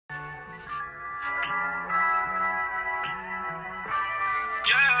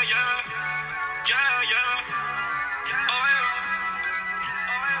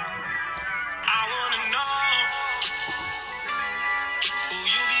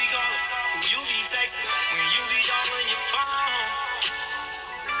your phone.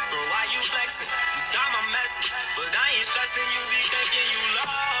 Bro, why you flexing? You got my message, but I ain't stressing. You be thinking you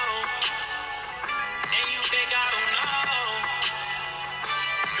low, and you think I don't know.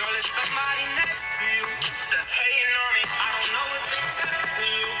 Girl, it's somebody next to you that's hating on me. I don't know what they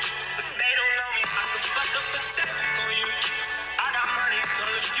telling you, but they don't know me. I could fuck up a check on you. I got money,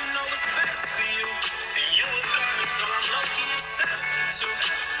 girl, if you know what's best for you, then you would call me. Girl, I'm low-key obsessed with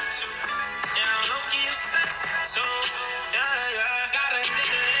you. Yeah, I'm low-key obsessed with you. Yeah. Got a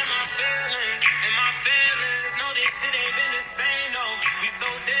nigga in my feelings. Know this shit ain't been the same, no. We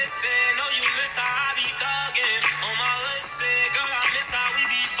so distant, know you miss how I be thugging. On my hood shit, girl, I miss how we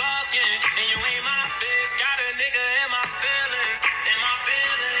be fucking. And you ain't my bitch, got a nigga in my feelings.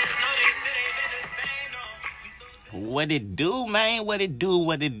 Know this shit ain't been the same, no. We so distant. What it do, man? What it do?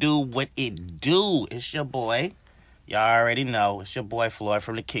 It's your boy. Y'all already know. It's your boy Floyd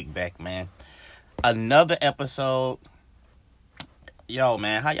from the Kickback, man. Another episode. Yo,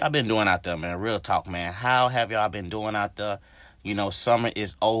 man, how y'all been doing out there, man? Real talk, man. How have y'all been doing out there? You know, summer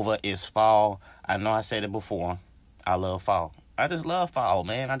is over. It's fall. I know I said it before. I love fall. I just love fall,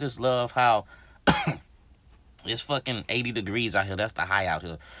 man. I just love how it's fucking 80 degrees out here. That's the high out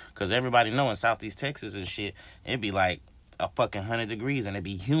here. Because everybody know in Southeast Texas and shit, it'd be like a fucking 100 degrees and it'd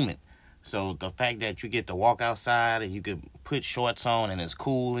be humid. So the fact that you get to walk outside and you could put shorts on and it's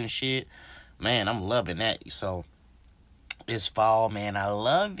cool and shit, man, I'm loving that. So it's fall, man. I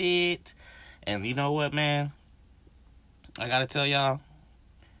love it. And you know what, man? I gotta tell y'all,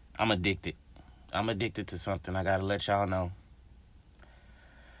 I'm addicted. I'm addicted to something. I gotta let y'all know.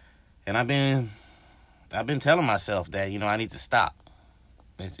 And I've been telling myself that, you know, I need to stop.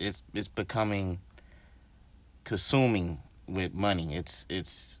 It's becoming consuming with money. It's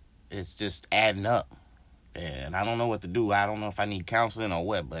just adding up. And I don't know what to do. I don't know if I need counseling or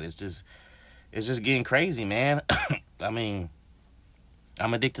what, but it's just getting crazy, man. I mean,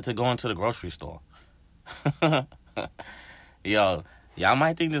 I'm addicted to going to the grocery store. Yo, y'all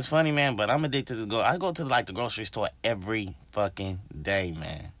might think this funny, man, but I'm addicted to I go to like the grocery store every fucking day,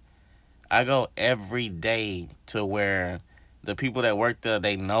 man. I go every day to where the people that work there,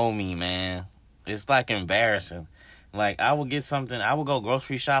 they know me, man. It's like embarrassing. Like, I would get something, I would go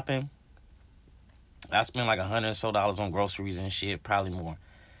grocery shopping. I spend like $100 or so on groceries and shit, probably more.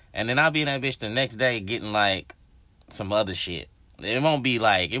 And then I'll be in that bitch the next day getting like some other shit. It won't be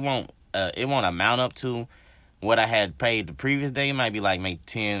like, it won't amount up to what I had paid the previous day. It might be like maybe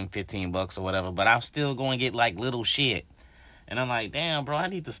 $10-15 or whatever, but I'm still going to get like little shit. And I'm like, damn, bro, I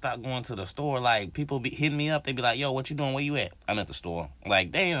need to stop going to the store. Like, people be hitting me up. They be like, yo, what you doing? Where you at? I'm at the store.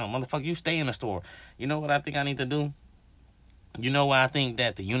 Like, damn, motherfucker, you stay in the store. You know what I think I need to do? You know what I think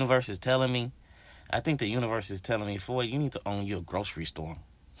that the universe is telling me? I think the universe is telling me, Floyd, you need to own your grocery store.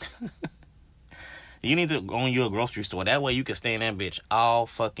 You need to own your grocery store. That way you can stay in that bitch all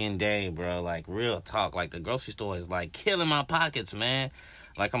fucking day, bro. Like, real talk. Like, the grocery store is, like, killing my pockets, man.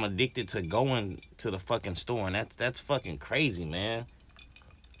 Like, I'm addicted to going to the fucking store. And that's fucking crazy, man.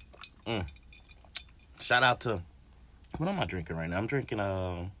 Shout out to... What am I drinking right now? I'm drinking,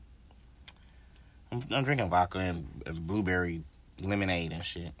 I'm drinking vodka and blueberry lemonade and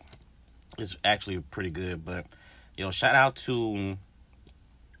shit. It's actually pretty good, but... Yo, shout out to...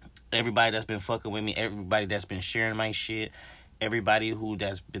 everybody that's been fucking with me, everybody that's been sharing my shit, everybody everybody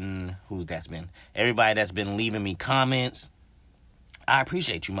that's been leaving me comments. I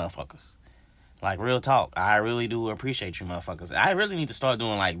appreciate you motherfuckers. Like, real talk, I really do appreciate you motherfuckers. I really need to start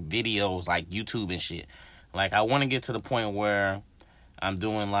doing like videos, like YouTube and shit. Like, I want to get to the point where I'm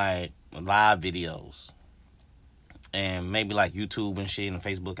doing like live videos and maybe like YouTube and shit and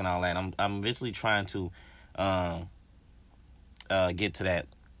Facebook and all that. I'm eventually trying to get to that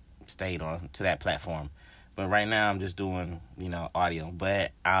state or to that platform, but right now I'm just doing, you know, audio.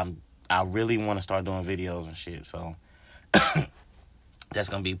 But I really want to start doing videos and shit, so that's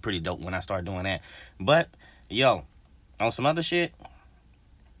gonna be pretty dope when I start doing that. But yo, on some other shit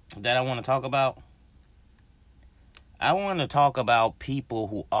that I want to talk about, I want to talk about people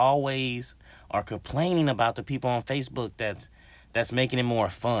who always are complaining about the people on Facebook that's making it more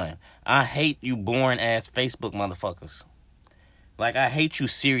fun. I hate you boring ass Facebook motherfuckers. Like, I hate you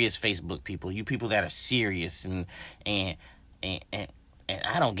serious Facebook people. You people that are serious and I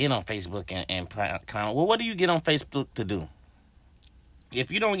don't get on Facebook and clown. Well, what do you get on Facebook to do?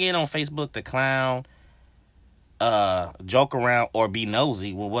 If you don't get on Facebook to clown, joke around, or be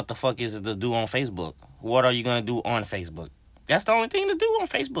nosy, well, what the fuck is it to do on Facebook? What are you going to do on Facebook? That's the only thing to do on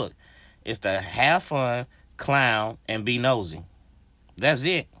Facebook. It's to have fun, clown, and be nosy. That's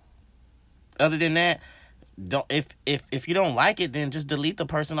it. Other than that, don't if you don't like it, then just delete the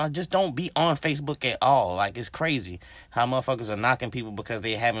person, or just don't be on Facebook at all. Like, it's crazy how motherfuckers are knocking people because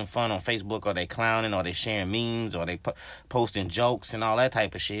they having fun on Facebook, or they clowning, or they sharing memes, or they posting jokes and all that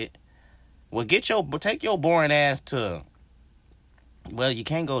type of shit. Well, take your boring ass to. Well, you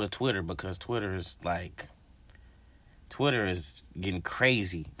can't go to Twitter because Twitter is getting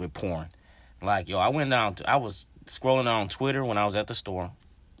crazy with porn. Like, yo, I was scrolling on Twitter when I was at the store,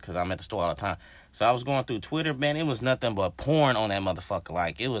 because I'm at the store all the time. So I was going through Twitter, man. It was nothing but porn on that motherfucker.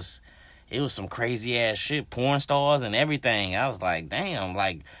 Like, it was some crazy ass shit, porn stars and everything. I was like, damn,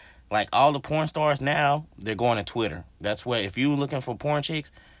 like all the porn stars now, they're going to Twitter. That's where, if you looking for porn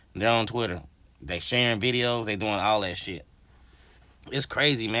chicks, they're on Twitter. They sharing videos, they doing all that shit. It's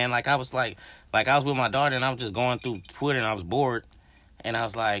crazy, man. Like, I was with my daughter, and I was just going through Twitter, and I was bored. And I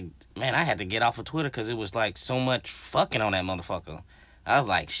was like, man, I had to get off of Twitter because it was like so much fucking on that motherfucker. I was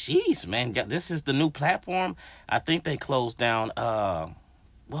like, sheesh, man, this is the new platform. I think they closed down,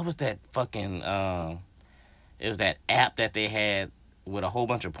 what was that fucking, it was that app that they had with a whole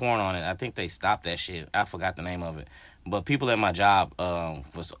bunch of porn on it. I think they stopped that shit. I forgot the name of it. But people at my job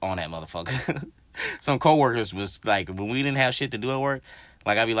was on that motherfucker. Some coworkers was like, when we didn't have shit to do at work,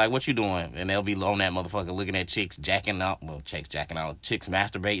 like, I'd be like, what you doing? And they'll be on that motherfucker looking at chicks jacking out. Well, chicks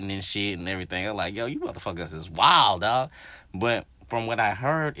masturbating and shit and everything. I'm like, yo, you motherfuckers is wild, dog. But from what I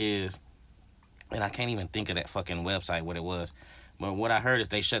heard is, and I can't even think of that fucking website, what it was. But what I heard is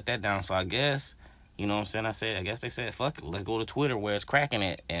they shut that down. So I guess, you know what I'm saying? I guess they said, fuck it, let's go to Twitter where it's cracking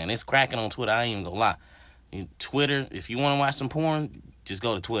at. And it's cracking on Twitter. I ain't even gonna lie. Twitter, if you want to watch some porn, just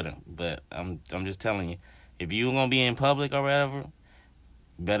go to Twitter. But I'm just telling you, if you're gonna be in public or whatever,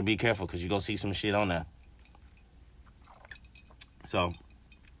 you better be careful, because you're gonna see some shit on there. So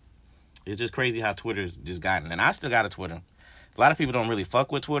it's just crazy how Twitter's just gotten. And I still got a Twitter. A lot of people don't really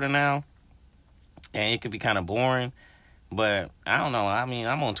fuck with Twitter now, and it could be kind of boring. But I don't know. I mean,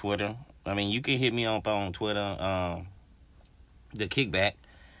 I'm on Twitter. I mean, you can hit me up on Twitter, the Kickback,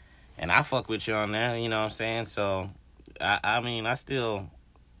 and I fuck with you on there. You know what I'm saying? So I mean, I still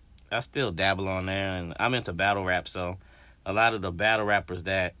dabble on there, and I'm into battle rap. So a lot of the battle rappers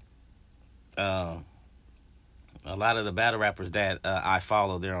that I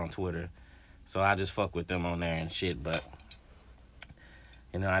follow, they're on Twitter. So I just fuck with them on there and shit. But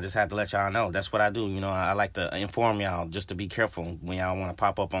you know, I just have to let y'all know. That's what I do. You know, I like to inform y'all just to be careful when y'all want to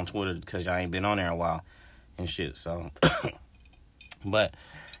pop up on Twitter, because y'all ain't been on there in a while and shit. So, but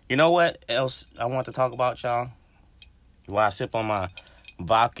you know what else I want to talk about, y'all? While I sip on my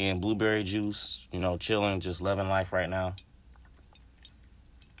vodka and blueberry juice, you know, chilling, just loving life right now.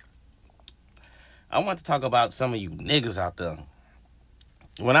 I want to talk about some of you niggas out there.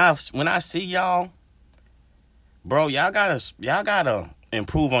 When I see y'all, bro, y'all gotta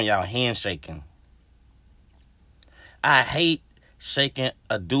improve on y'all handshaking. I hate shaking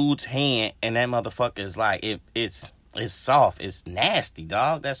a dude's hand and that motherfucker is like, it's soft. It's nasty,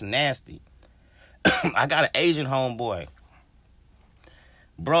 dog. That's nasty. I got an Asian homeboy.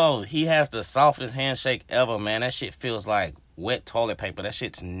 Bro, he has the softest handshake ever, man. That shit feels like wet toilet paper. That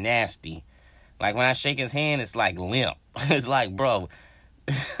shit's nasty. Like, when I shake his hand, it's like limp. It's like, bro,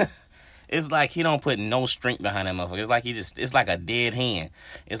 it's like he don't put no strength behind that motherfucker. It's like it's like a dead hand.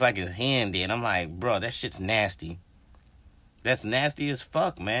 It's like his hand dead. I'm like, bro, that shit's nasty. That's nasty as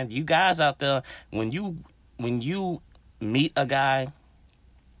fuck, man. You guys out there, when you meet a guy,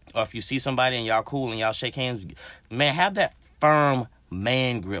 or if you see somebody and y'all cool and y'all shake hands, man, have that firm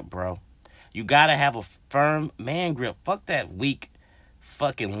man grip, bro. You gotta have a firm man grip. Fuck that weak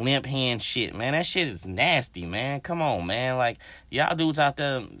fucking limp hand shit, man. That shit is nasty, man. Come on, man. Like, y'all dudes out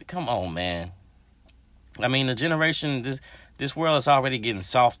there, come on, man. I mean, the generation, this world is already getting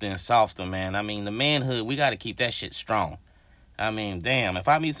softer and softer, man. I mean, the manhood, we gotta keep that shit strong. I mean, damn, if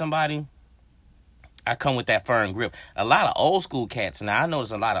I meet somebody, I come with that firm grip. A lot of old school cats, now I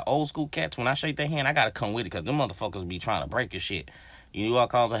notice a lot of old school cats, when I shake their hand, I gotta come with it, because them motherfuckers be trying to break your shit. You all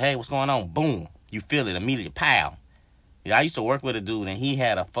call them, hey, what's going on? Boom. You feel it immediately. Pow. Yeah, I used to work with a dude, and he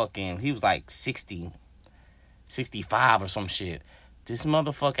was like 60, 65 or some shit. This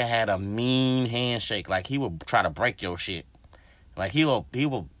motherfucker had a mean handshake. Like, he would try to break your shit. Like, he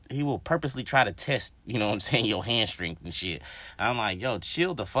will purposely try to test, you know what I'm saying, your hand strength and shit. I'm like, yo,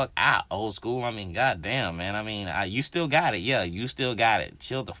 chill the fuck out, old school. I mean, goddamn, man. I mean, you still got it. Yeah, you still got it.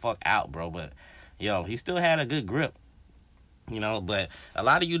 Chill the fuck out, bro. But, yo, he still had a good grip. You know, but a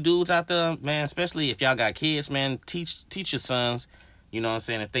lot of you dudes out there, man, especially if y'all got kids, man, teach your sons, you know what I'm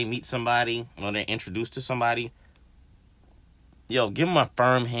saying, if they meet somebody or they're introduced to somebody, yo, give them a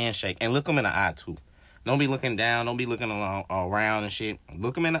firm handshake and look them in the eye, too. Don't be looking down. Don't be looking around and shit.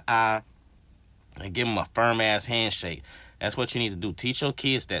 Look them in the eye and give them a firm ass handshake. That's what you need to do. Teach your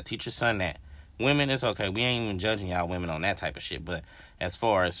kids that. Teach your son that. Women, it's okay. We ain't even judging y'all women on that type of shit. But as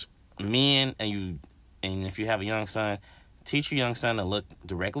far as men and if you have a young son, teach your young son to look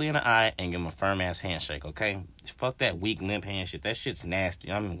directly in the eye and give him a firm ass handshake. Okay, fuck that weak limp hand shit. That shit's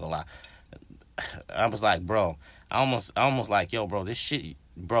nasty. I'm not gonna lie. I was like, bro, I almost like, yo, bro, this shit,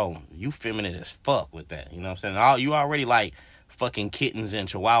 bro, you feminine as fuck with that. You know what I'm saying? You already like fucking kittens and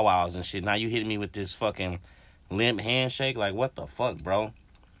chihuahuas and shit. Now you hitting me with this fucking limp handshake. Like, what the fuck, bro?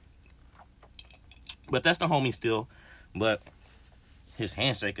 But that's the homie still. But his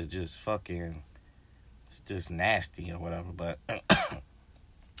handshake is just fucking, it's just nasty or whatever.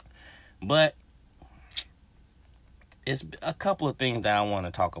 But it's a couple of things that I want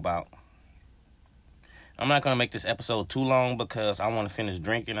to talk about. I'm not going to make this episode too long because I want to finish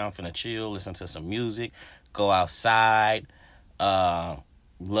drinking. I'm finna chill, listen to some music, go outside,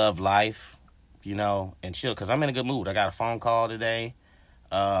 love life, you know, and chill because I'm in a good mood. I got a phone call today.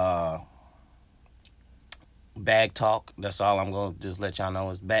 Bag talk. That's all I'm going to just let y'all know.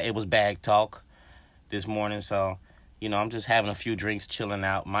 It was bag talk this morning. So, you know, I'm just having a few drinks, chilling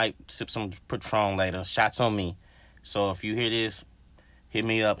out. Might sip some Patron later. Shots on me. So if you hear this, hit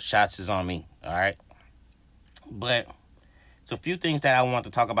me up. Shots is on me. All right. But it's a few things that I want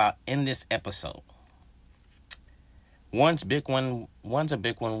to talk about in this episode. One's a big one,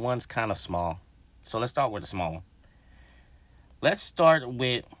 one's kind of small. So let's start with the small one. Let's start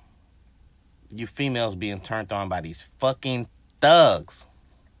with you females being turned on by these fucking thugs.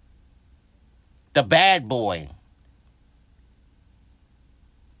 The bad boy.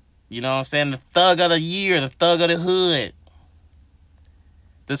 You know what I'm saying? The thug of the year, the thug of the hood.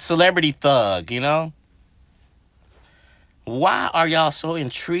 The celebrity thug, you know? Why are y'all so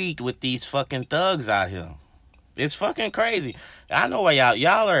intrigued with these fucking thugs out here? It's fucking crazy. I know why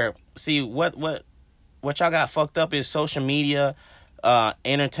y'all are. See what y'all got fucked up is social media,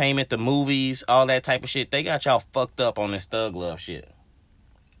 entertainment, the movies, all that type of shit. They got y'all fucked up on this thug love shit.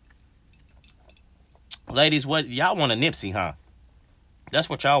 Ladies, what y'all want a Nipsey, huh? That's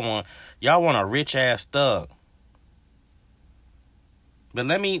what y'all want. Y'all want a rich ass thug. But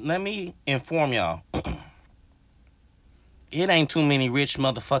let me inform y'all. It ain't too many rich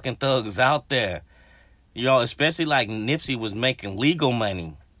motherfucking thugs out there. You know, especially like Nipsey was making legal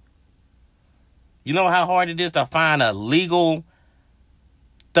money. You know how hard it is to find a legal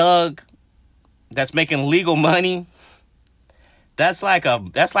thug that's making legal money? That's like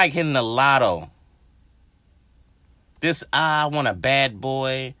hitting the lotto. I want a bad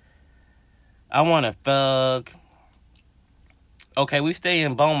boy. I want a thug. Okay, we stay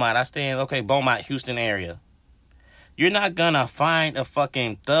in Beaumont. I stay in, Beaumont, Houston area. You're not gonna find a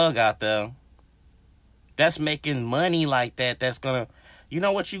fucking thug out there that's making money like that. That's gonna, you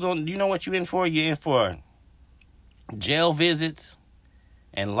know what you in for? You're in for jail visits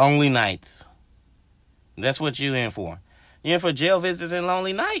and lonely nights. That's what you in for. You're in for jail visits and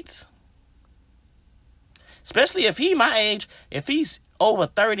lonely nights. Especially if he my age, if he's over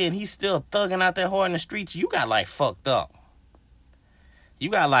 30 and he's still thugging out there hard in the streets, you got like fucked up. You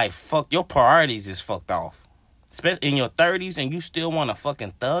got like your priorities is fucked off. Especially in your 30s and you still want a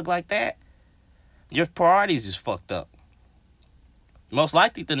fucking thug like that, your priorities is fucked up. Most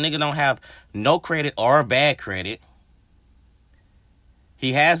likely the nigga don't have no credit or bad credit.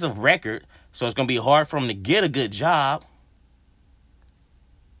 He has a record, so it's going to be hard for him to get a good job.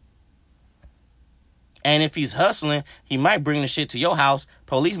 And if he's hustling, he might bring the shit to your house.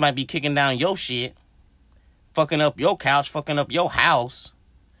 Police might be kicking down your shit, fucking up your couch, fucking up your house.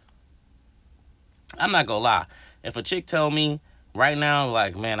 I'm not gonna lie. If a chick tell me right now,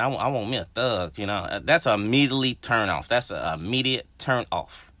 like, man, I want me a thug, you know, that's an immediately turn off. That's an immediate turn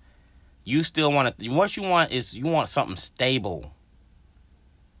off. You still want to, what you want is you want something stable.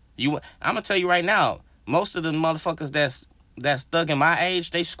 I'm gonna tell you right now, most of the motherfuckers that's thugging my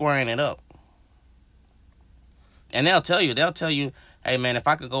age, they squaring it up. And they'll tell you, hey man, if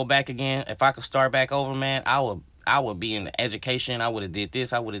I could go back again, if I could start back over, man, I would be in the education. I would have did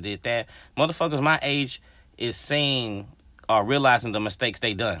this. I would have did that. Motherfuckers my age is saying or realizing the mistakes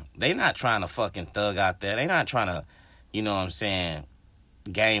they done. They not trying to fucking thug out there. They not trying to, you know what I'm saying,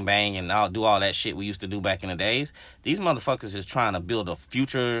 gang bang and do all that shit we used to do back in the days. These motherfuckers is trying to build a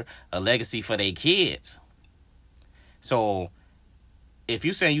future, a legacy for their kids. So if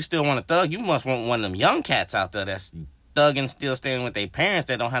you saying you still want a thug, you must want one of them young cats out there that's thugging, still staying with their parents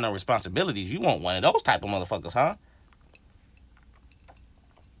that don't have no responsibilities. You want one of those type of motherfuckers, huh?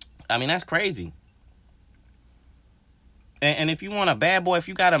 I mean, that's crazy. And if you want a bad boy, if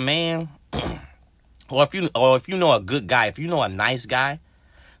you got a man, or if you know a good guy, if you know a nice guy,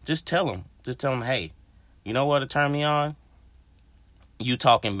 just tell him, Just tell them, hey, you know what'll turn me on? You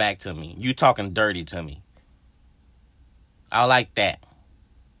talking back to me. You talking dirty to me. I like that.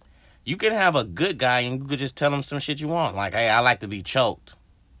 You can have a good guy and you could just tell him some shit you want. Like, hey, I like to be choked.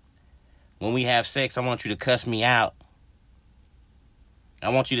 When we have sex, I want you to cuss me out. I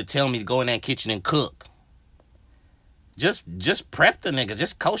want you to tell me to go in that kitchen and cook. Just prep the nigga.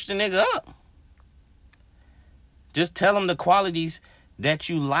 Just coach the nigga up. Just tell him the qualities that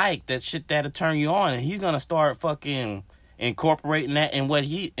you like, that shit that'll turn you on. And he's going to start fucking incorporating that in what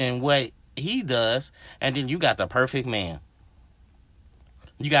he does. And then you got the perfect man.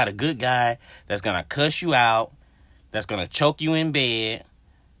 You got a good guy that's going to cuss you out, that's going to choke you in bed.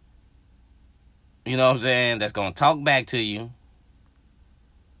 You know what I'm saying? That's going to talk back to you.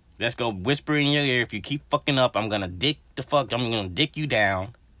 That's going to whisper in your ear, if you keep fucking up, I'm going to dick you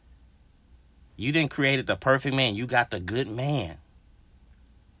down. You done created the perfect man. You got the good man.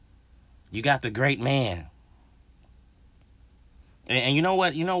 You got the great man. And you know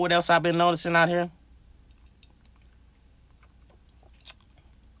what? You know what else I've been noticing out here?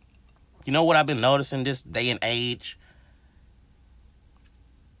 You know what I've been noticing this day and age?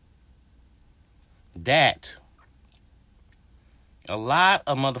 That a lot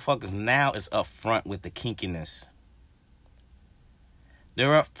of motherfuckers now is up front with the kinkiness.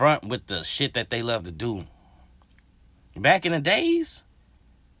 They're up front with the shit that they love to do. Back in the days,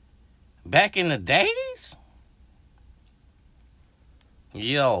 you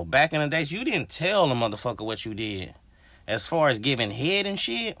didn't tell a motherfucker what you did. As far as giving head and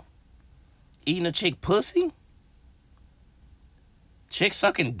shit, eating a chick pussy, chick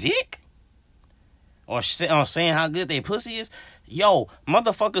sucking dick, or saying how good they pussy is. Yo,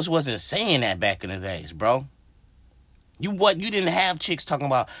 motherfuckers wasn't saying that back in the days, bro. You didn't have chicks talking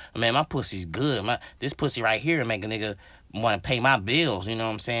about, man, my pussy's good. This pussy right here make a nigga want to pay my bills, you know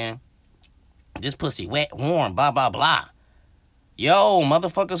what I'm saying? This pussy wet, warm, blah, blah, blah. Yo,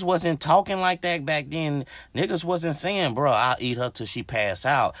 motherfuckers wasn't talking like that back then. Niggas wasn't saying, bro, I'll eat her till she pass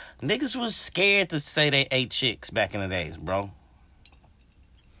out. Niggas was scared to say they ate chicks back in the days, bro.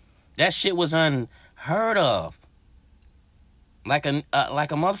 That shit was unheard of. Like a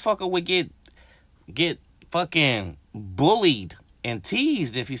motherfucker would get fucking bullied and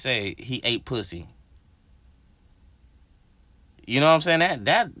teased if he say he ate pussy. You know what I'm saying?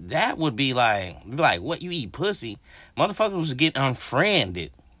 That would be like, what, you eat pussy? Motherfuckers was getting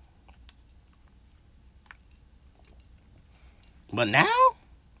unfriended. But now,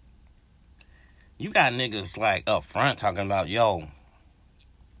 you got niggas like up front talking about, yo,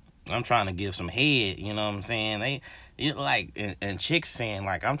 I'm trying to give some head, you know what I'm saying? And chicks saying,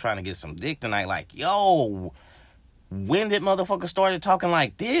 like, I'm trying to get some dick tonight. Like, yo, when did motherfuckers started talking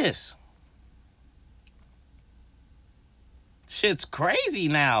like this? Shit's crazy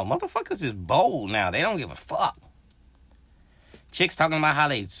now. Motherfuckers is bold now. They don't give a fuck. Chicks talking about how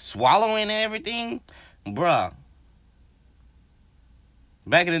they swallowing and everything. Bruh.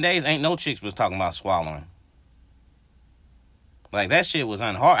 Back in the days, ain't no chicks was talking about swallowing. Like, that shit was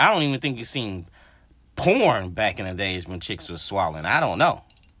unhard. I don't even think you seen porn back in the days when chicks was swallowing. I don't know.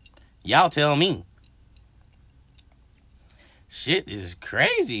 Y'all tell me. Shit is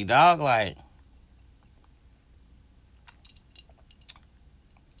crazy, dog. Like,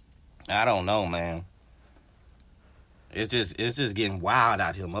 I don't know, man. It's just getting wild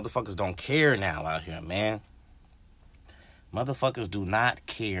out here. Motherfuckers don't care now out here, man. Motherfuckers do not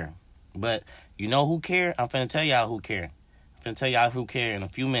care. But you know who care? I'm finna tell y'all who care. I'm finna tell y'all who care in a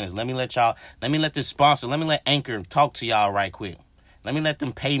few minutes. Let me let this sponsor, let me let Anchor talk to y'all right quick. Let me let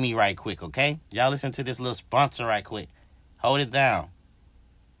them pay me right quick, okay? Y'all listen to this little sponsor right quick. Hold it down.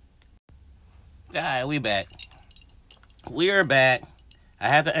 All right, we back. We're back. I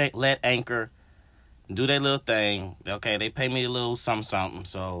had to let Anchor do their little thing. Okay, they pay me a little something,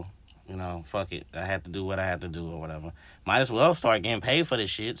 so, you know, fuck it. I had to do what I had to do or whatever. Might as well start getting paid for this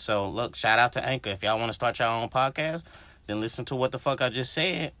shit. So, look, shout out to Anchor. If y'all want to start your own podcast, then listen to what the fuck I just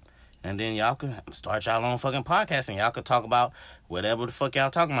said. And then y'all can start y'all own fucking podcast, and y'all can talk about whatever the fuck y'all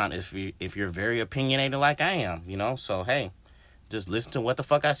talking about if you're very opinionated like I am, you know? So, hey, just listen to what the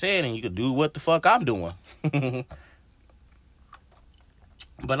fuck I said, and you can do what the fuck I'm doing.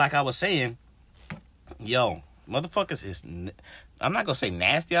 But like I was saying, yo, motherfuckers is, I'm not going to say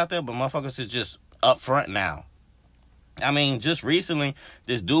nasty out there, but motherfuckers is just up front now. I mean, just recently,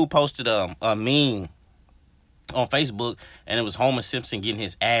 this dude posted a meme on Facebook, and it was Homer Simpson getting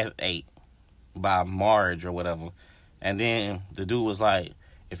his ass ate by Marge or whatever. And then the dude was like,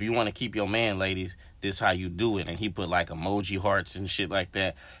 if you want to keep your man, ladies, this how you do it. And he put like emoji hearts and shit like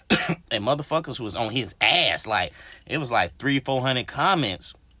that. And motherfuckers was on his ass. Like, it was like 300-400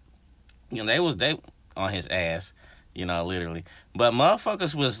 comments They on his ass, literally. But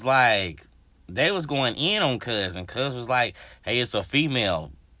motherfuckers was like, they was going in on Cuz, and Cuz was like, hey, it's a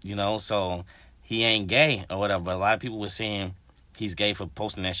female, so he ain't gay or whatever. But a lot of people were saying he's gay for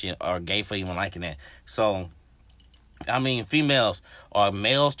posting that shit, or gay for even liking that. So, I mean, females or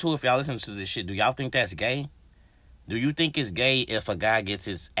males too, if y'all listen to this shit, do y'all think that's gay? Do you think it's gay if a guy gets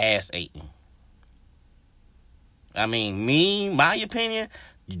his ass eaten? I mean, my opinion,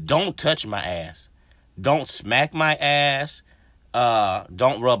 don't touch my ass. Don't smack my ass.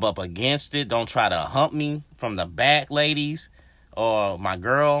 Don't rub up against it. Don't try to hump me from the back, ladies. Or my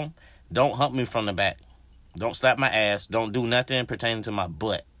girl, don't hump me from the back. Don't slap my ass. Don't do nothing pertaining to my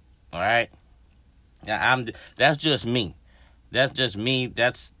butt. All right? That's just me. That's just me.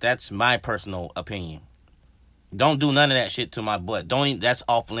 That's my personal opinion. Don't do none of that shit to my butt. That's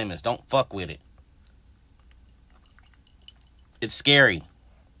off limits. Don't fuck with it. It's scary.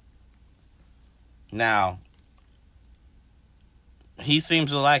 Now, he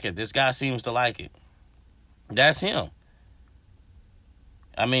seems to like it. This guy seems to like it. That's him.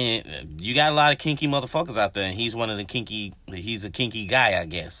 I mean, you got a lot of kinky motherfuckers out there, and he's a kinky guy, I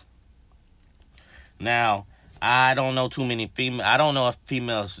guess. Now, I don't know too many female. I don't know if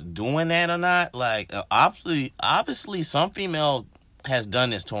females doing that or not. Like, obviously, some female has done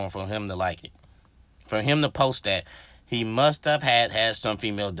this to him for him to like it. For him to post that, he must have had some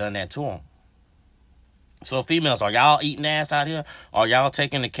female done that to him. So, females, are y'all eating ass out here? Are y'all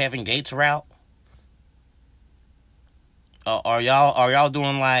taking the Kevin Gates route? Are y'all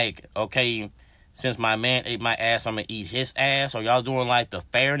doing like, okay, since my man ate my ass, I'm gonna eat his ass? Are y'all doing like the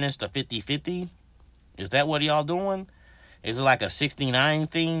fairness, the 50-50? Is that what y'all doing? Is it like a 69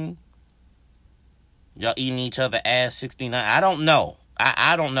 thing? Y'all eating each other ass 69? I don't know.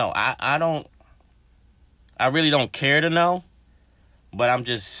 I don't know. I really don't care to know. But I'm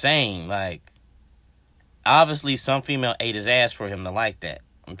just saying, like, obviously some female ate his ass for him to like that.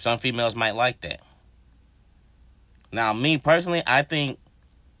 Some females might like that. Now, me personally, I think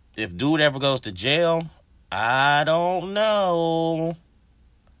if dude ever goes to jail, I don't know.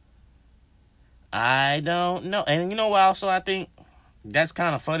 And you know what also I think that's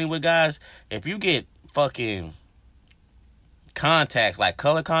kind of funny with guys? If you get fucking contacts, like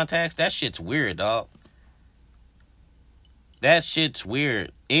color contacts, that shit's weird, dog. That shit's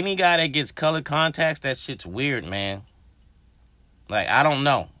weird. Any guy that gets colored contacts, that shit's weird, man. Like, I don't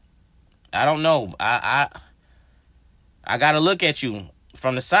know. I gotta look at you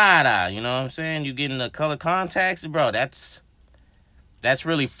from the side eye, you know what I'm saying? You getting the color contacts, bro, that's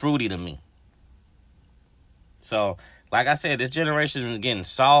really fruity to me. So, like I said, this generation is getting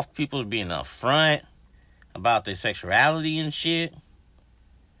soft. People are being upfront about their sexuality and shit.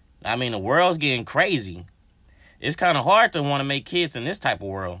 I mean, the world's getting crazy. It's kind of hard to want to make kids in this type of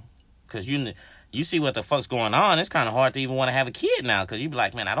world. Because you see what the fuck's going on. It's kind of hard to even want to have a kid now. Because you be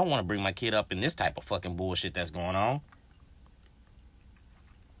like, man, I don't want to bring my kid up in this type of fucking bullshit that's going on.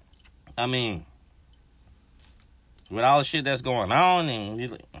 I mean, with all the shit that's going on,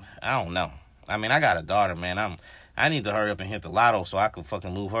 and I don't know. I mean, I got a daughter, man. I need to hurry up and hit the lotto so I can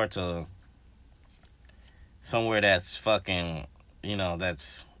fucking move her to somewhere that's fucking,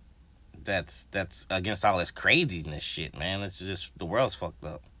 that's against all this craziness shit, man. It's just, the world's fucked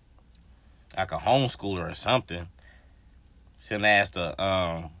up. Like a homeschooler or something. Send ass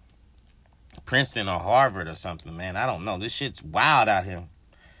to Princeton or Harvard or something, man. I don't know. This shit's wild out here.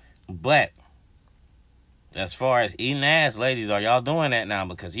 But as far as eating ass, ladies, are y'all doing that now?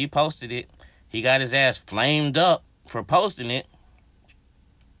 Because he posted it. He got his ass flamed up for posting it.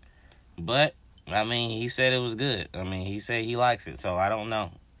 But, I mean, he said it was good. I mean, he said he likes it. So, I don't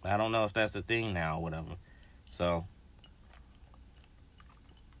know. I don't know if that's the thing now or whatever. So,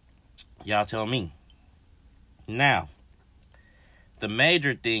 y'all tell me. Now, the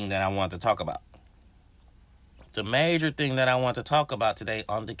major thing that I want to talk about. The major thing that I want to talk about today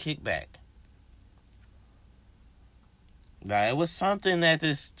on the kickback. Now, it was something that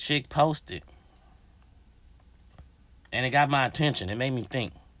this chick posted. And it got my attention. It made me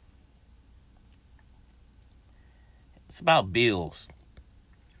think. It's about bills.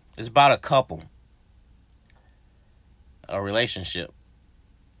 It's about a couple. A relationship.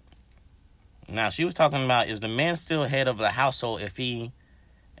 Now, she was talking about, is the man still head of the household if he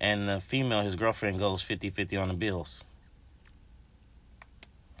and the female, his girlfriend, goes 50-50 on the bills?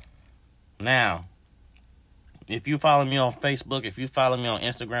 Now, if you follow me on Facebook, if you follow me on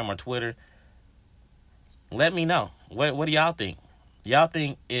Instagram or Twitter, let me know. What do y'all think? Y'all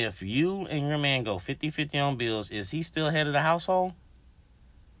think if you and your man go 50-50 on bills, is he still head of the household?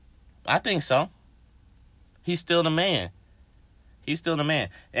 I think so. He's still the man. He's still the man.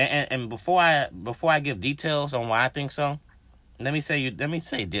 And before I give details on why I think so, let me say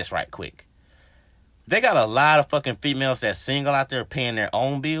this right quick. They got a lot of fucking females that's single out there paying their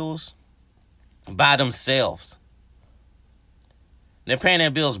own bills by themselves. They're paying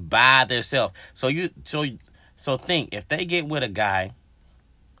their bills by themselves. So think, if they get with a guy,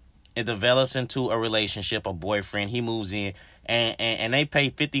 it develops into a relationship, a boyfriend, he moves in, and they pay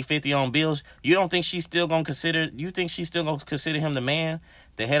 50-50 on bills, you think she's still gonna consider him the man,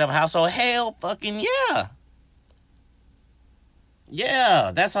 the head of a household? Hell fucking yeah.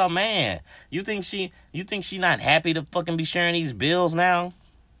 Yeah, that's her man. You think she not happy to fucking be sharing these bills now?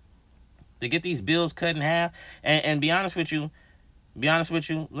 To get these bills cut in half? And be honest with you,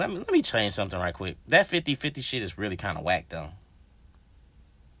 let me change something right quick. That 50-50 shit is really kind of whack, though.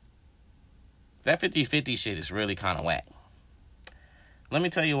 That 50-50 shit is really kind of whack. Let me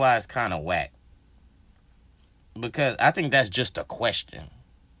tell you why it's kind of whack. Because I think that's just a question.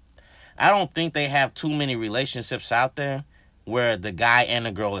 I don't think they have too many relationships out there where the guy and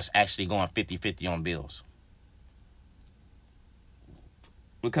the girl is actually going 50-50 on bills.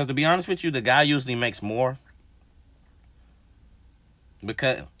 Because to be honest with you, the guy usually makes more.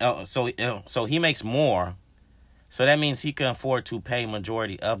 So he makes more. So that means he can afford to pay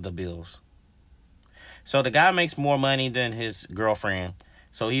majority of the bills. So the guy makes more money than his girlfriend.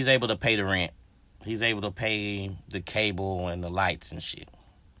 So he's able to pay the rent. He's able to pay the cable and the lights and shit.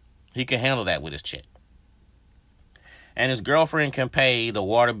 He can handle that with his check. And his girlfriend can pay the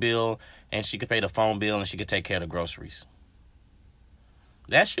water bill, and she can pay the phone bill, and she can take care of the groceries.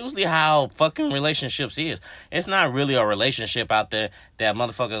 That's usually how fucking relationships is. It's not really a relationship out there that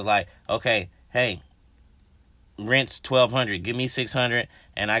motherfuckers like, okay, hey, rent's $1,200, give me $600,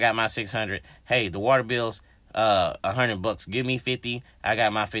 and I got my $600. Hey, the water bill's $100, give me $50, I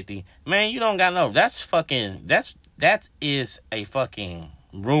got my $50. Man, you don't got no. That is a fucking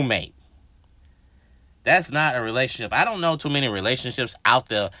roommate. That's not a relationship. I don't know too many relationships out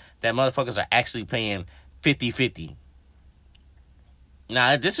there that motherfuckers are actually paying 50-50.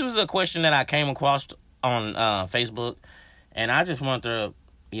 Now, this was a question that I came across on Facebook, and I just wanted to,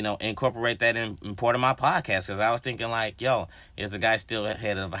 incorporate that in part of my podcast, because I was thinking like, yo, is the guy still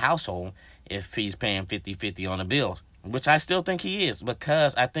head of a household if he's paying 50-50 on the bills? Which I still think he is,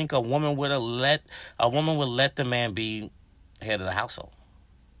 because I think a woman would let the man be head of the household.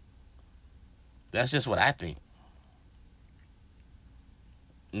 That's just what I think.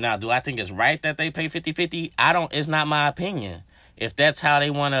 Now, do I think it's right that they pay 50-50? It's not my opinion. If that's how they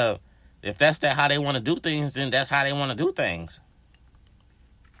want to do things, then that's how they want to do things.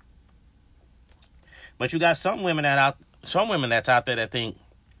 But you got some women that's out there that think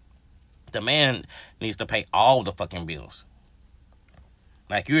the man needs to pay all the fucking bills.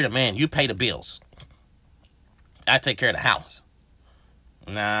 Like, you're the man, you pay the bills. I take care of the house.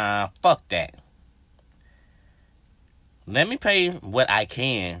 Nah, fuck that. Let me pay what I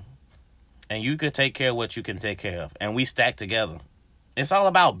can, and you can take care of what you can take care of, and we stack together. It's all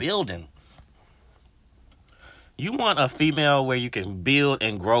about building. You want a female where you can build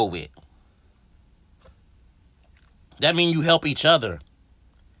and grow with. That means you help each other.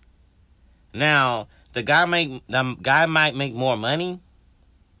 Now, the guy might make more money,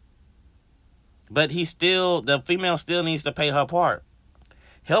 but the female still needs to pay her part.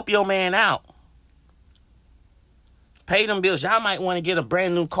 Help your man out. Pay them bills. Y'all might want to get a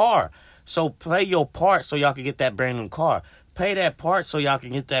brand new car. So play your part so y'all can get that brand new car. Pay that part so y'all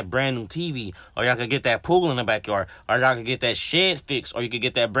can get that brand new TV. Or y'all can get that pool in the backyard. Or y'all can get that shed fixed. Or you can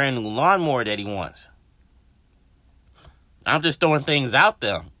get that brand new lawnmower that he wants. I'm just throwing things out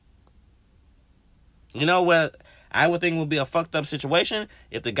there. You know what I would think would be a fucked up situation?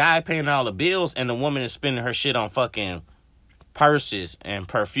 If the guy paying all the bills and the woman is spending her shit on fucking purses and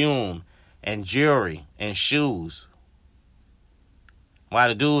perfume and jewelry and shoes, while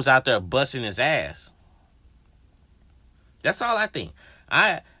the dude's out there busting his ass. That's all I think.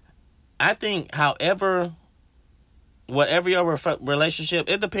 I think, whatever your relationship,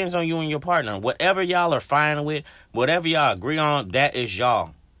 it depends on you and your partner. Whatever y'all are fine with, whatever y'all agree on, that is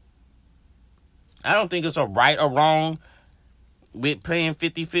y'all. I don't think it's a right or wrong with paying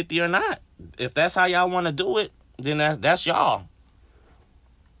 50-50 or not. If that's how y'all want to do it, then that's y'all.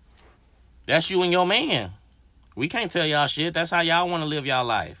 That's you and your man. We can't tell y'all shit. That's how y'all want to live y'all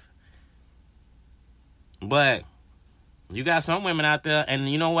life. But you got some women out there, and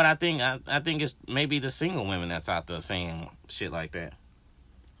you know what I think? I think it's maybe the single women that's out there saying shit like that.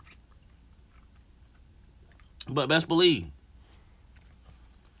 But best believe,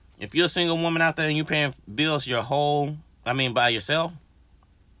 if you're a single woman out there and you paying bills by yourself,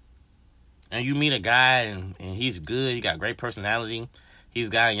 and you meet a guy and he's good, he got great personality, he's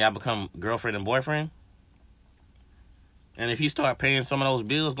a guy and y'all become girlfriend and boyfriend, and if he start paying some of those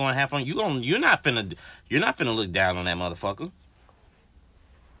bills, going half on, you're not finna look down on that motherfucker.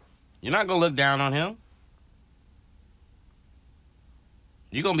 You're not gonna look down on him.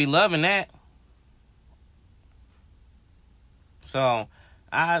 You're gonna be loving that. So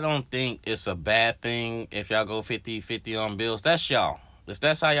I don't think it's a bad thing if y'all go 50-50 on bills. That's y'all. If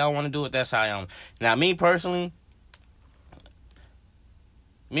that's how y'all want to do it, that's how y'all. Now, me personally,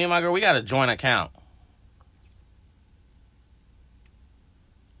 me and my girl, we got a joint account.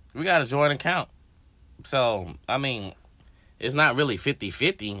 We got a joint account. So, I mean, it's not really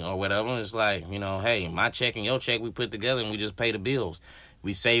 50-50 or whatever. It's like, you know, hey, my check and your check, we put together and we just pay the bills.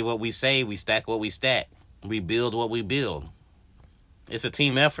 We save what we save. We stack what we stack. We build what we build. It's a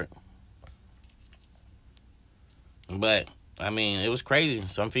team effort. But, I mean, it was crazy.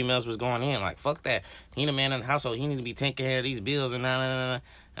 Some females was going in like, fuck that. He the man in the household. He need to be taking care of these bills and nah.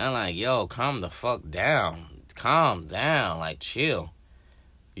 I'm like, yo, calm the fuck down. Calm down. Like, chill.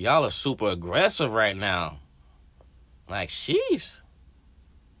 Y'all are super aggressive right now. Like, sheesh.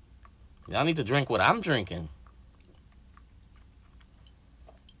 Y'all need to drink what I'm drinking.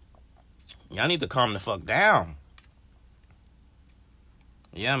 Y'all need to calm the fuck down.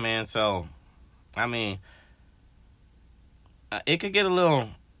 Yeah, man, so, I mean, it can get a little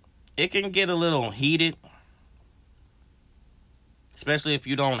heated, especially if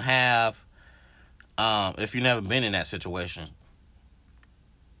you don't have, if you've never been in that situation.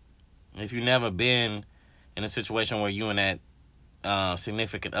 If you've never been in a situation where you and that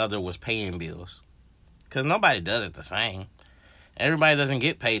significant other was paying bills. Because nobody does it the same. Everybody doesn't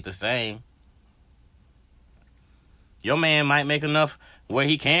get paid the same. Your man might make enough where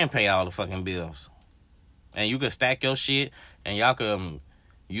he can pay all the fucking bills. And you can stack your shit and y'all can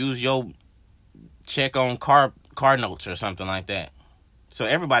use your check on car notes or something like that. So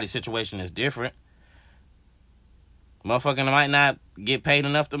everybody's situation is different. Motherfucker might not get paid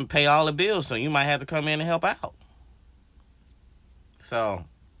enough to pay all the bills, so you might have to come in and help out. So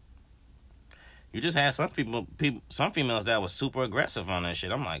you just had some females that was super aggressive on that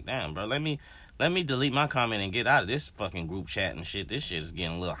shit. I'm like, damn, bro, let me delete my comment and get out of this fucking group chat and shit. This shit is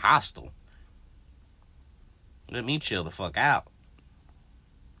getting a little hostile. Let me chill the fuck out.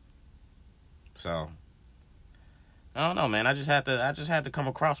 So I don't know, man. I just had to come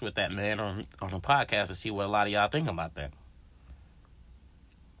across with that, man, on the podcast to see what a lot of y'all think about that.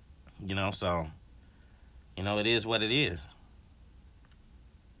 You know, so, you know, it is what it is.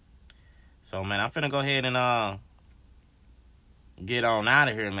 So, man, I'm finna go ahead and get on out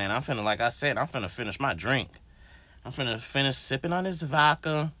of here, man. I'm finna finish my drink. I'm finna finish sipping on this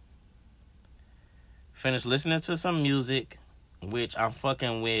vodka. Finish listening to some music, which I'm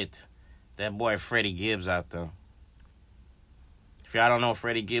fucking with that boy Freddie Gibbs out there. If y'all don't know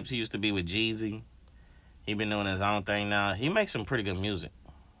Freddie Gibbs, he used to be with Jeezy. He been doing his own thing now. He makes some pretty good music.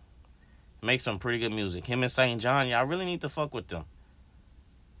 Him and St. John, y'all really need to fuck with them.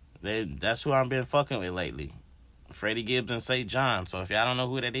 That's who I've been fucking with lately. Freddie Gibbs and St. John. So if y'all don't know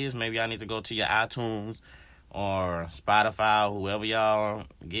who that is, maybe y'all need to go to your iTunes or Spotify, or whoever y'all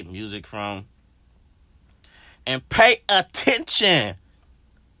get music from, and pay attention.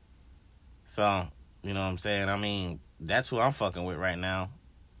 So, you know what I'm saying? I mean, that's who I'm fucking with right now.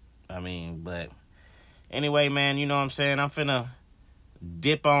 I mean, but anyway, man, you know what I'm saying? I'm finna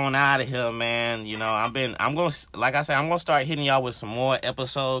dip on out of here, man. You know, I'm gonna start hitting y'all with some more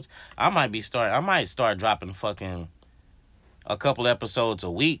episodes. I might start dropping fucking a couple episodes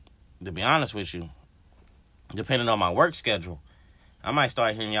a week, to be honest with you. Depending on my work schedule. I might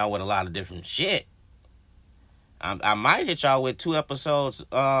start hitting y'all with a lot of different shit. I might hit y'all with 2 episodes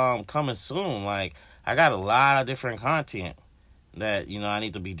coming soon. Like, I got a lot of different content that, you know, I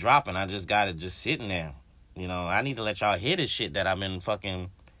need to be dropping. I just got it just sitting there. You know, I need to let y'all hear this shit that I've been fucking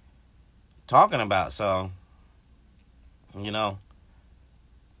talking about. So, you know,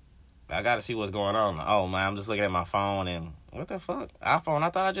 I got to see what's going on. Oh, man, I'm just looking at my phone and what the fuck? iPhone, I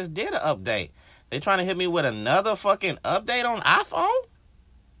thought I just did an update. They trying to hit me with another fucking update on iPhone?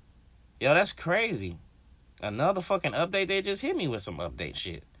 Yo, that's crazy. Another fucking update? They just hit me with some update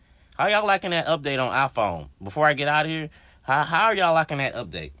shit. How y'all liking that update on iPhone? Before I get out of here, how are y'all liking that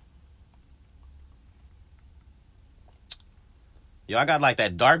update? Yo, I got like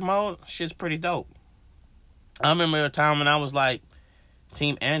that dark mode. Shit's pretty dope. I remember a time when I was like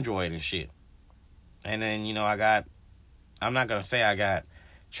Team Android and shit. And then, you know, I'm not going to say I got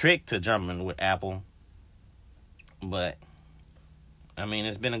tricked to jumping with Apple. But, I mean,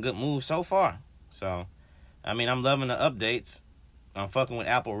 it's been a good move so far. So, I mean, I'm loving the updates. I'm fucking with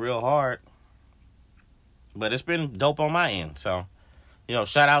Apple real hard. But it's been dope on my end. So,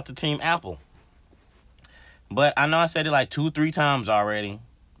 shout out to Team Apple. But I know I said it like 2-3 times already.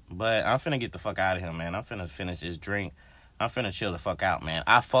 But I'm finna get the fuck out of here, man. I'm finna finish this drink. I'm finna chill the fuck out, man.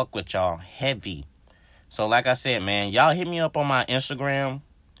 I fuck with y'all heavy. So like I said, man, y'all hit me up on my Instagram,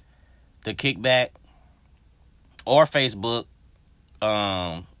 The Kickback, or Facebook.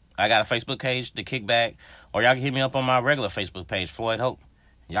 I got a Facebook page, The Kickback. Or y'all can hit me up on my regular Facebook page, Floyd Hope.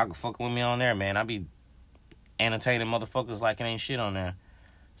 Y'all can fuck with me on there, man. I be entertaining motherfuckers like it ain't shit on there.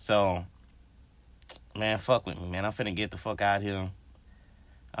 So, man, fuck with me, man. I'm finna get the fuck out here.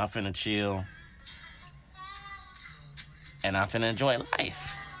 I'm finna chill. And I'm finna enjoy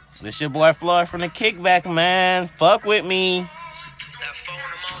life. This your boy Floyd from The Kickback, man. Fuck with me. That phone, I'm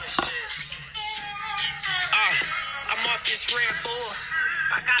on this shit. I'm off this Red Bull.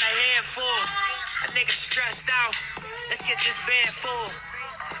 I got a head full. A nigga stressed out. Let's get this bed full.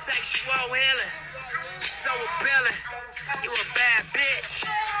 Sexual healing. So appealing. You a bad bitch.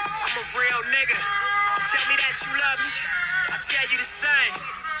 I'm a real nigga. Tell me that you love me. I tell you the same.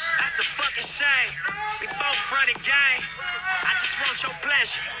 That's a fucking shame. We both running game. I just want your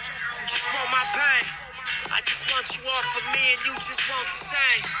pleasure. You just want my pain. I just want you off of me and you just want the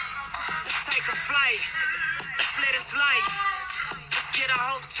same. Let's take a flight. Let's live this life. Let's get a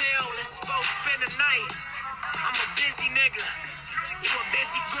hotel. Let's both spend the night. I'm a busy nigga. You a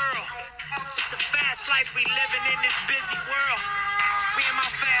busy girl. It's a fast life we living in this busy world. We in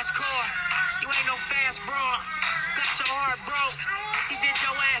my fast car. You ain't no fast bro. Got your heart broke. You did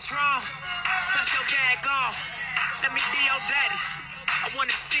your ass wrong. Plus your dad gone. Let me be your daddy. I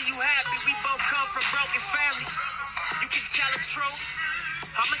wanna see you happy. We both come from broken families. You can tell the truth.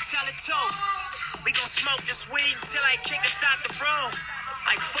 I'ma tell it too. We gon' smoke this weed until they kick us out the room.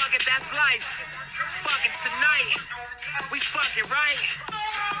 Like fuck it, that's life. Fucking tonight. We fucking right.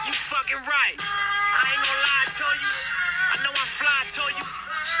 You fucking right. I ain't gonna lie to you. I know I'm fly to you.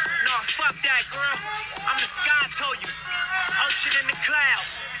 No, fuck that, girl. I'm the sky to you. Ocean in the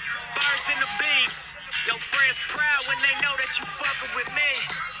clouds. Birds in the bees. Your friends proud when they know that you fucking with me.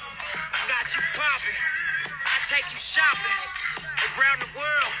 I got you popping. I take you shopping. Around the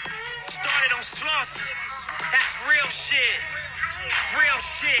world. Started on Slauson. That's real shit. Real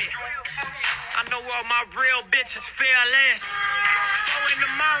shit. I know all my real bitches feel less. So in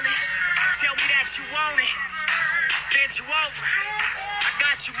the morning, tell me that you want it. Bend you over. I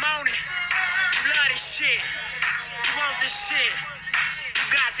got you moaning. You love this shit. You want this shit. You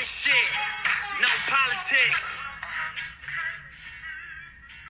got this shit. No politics.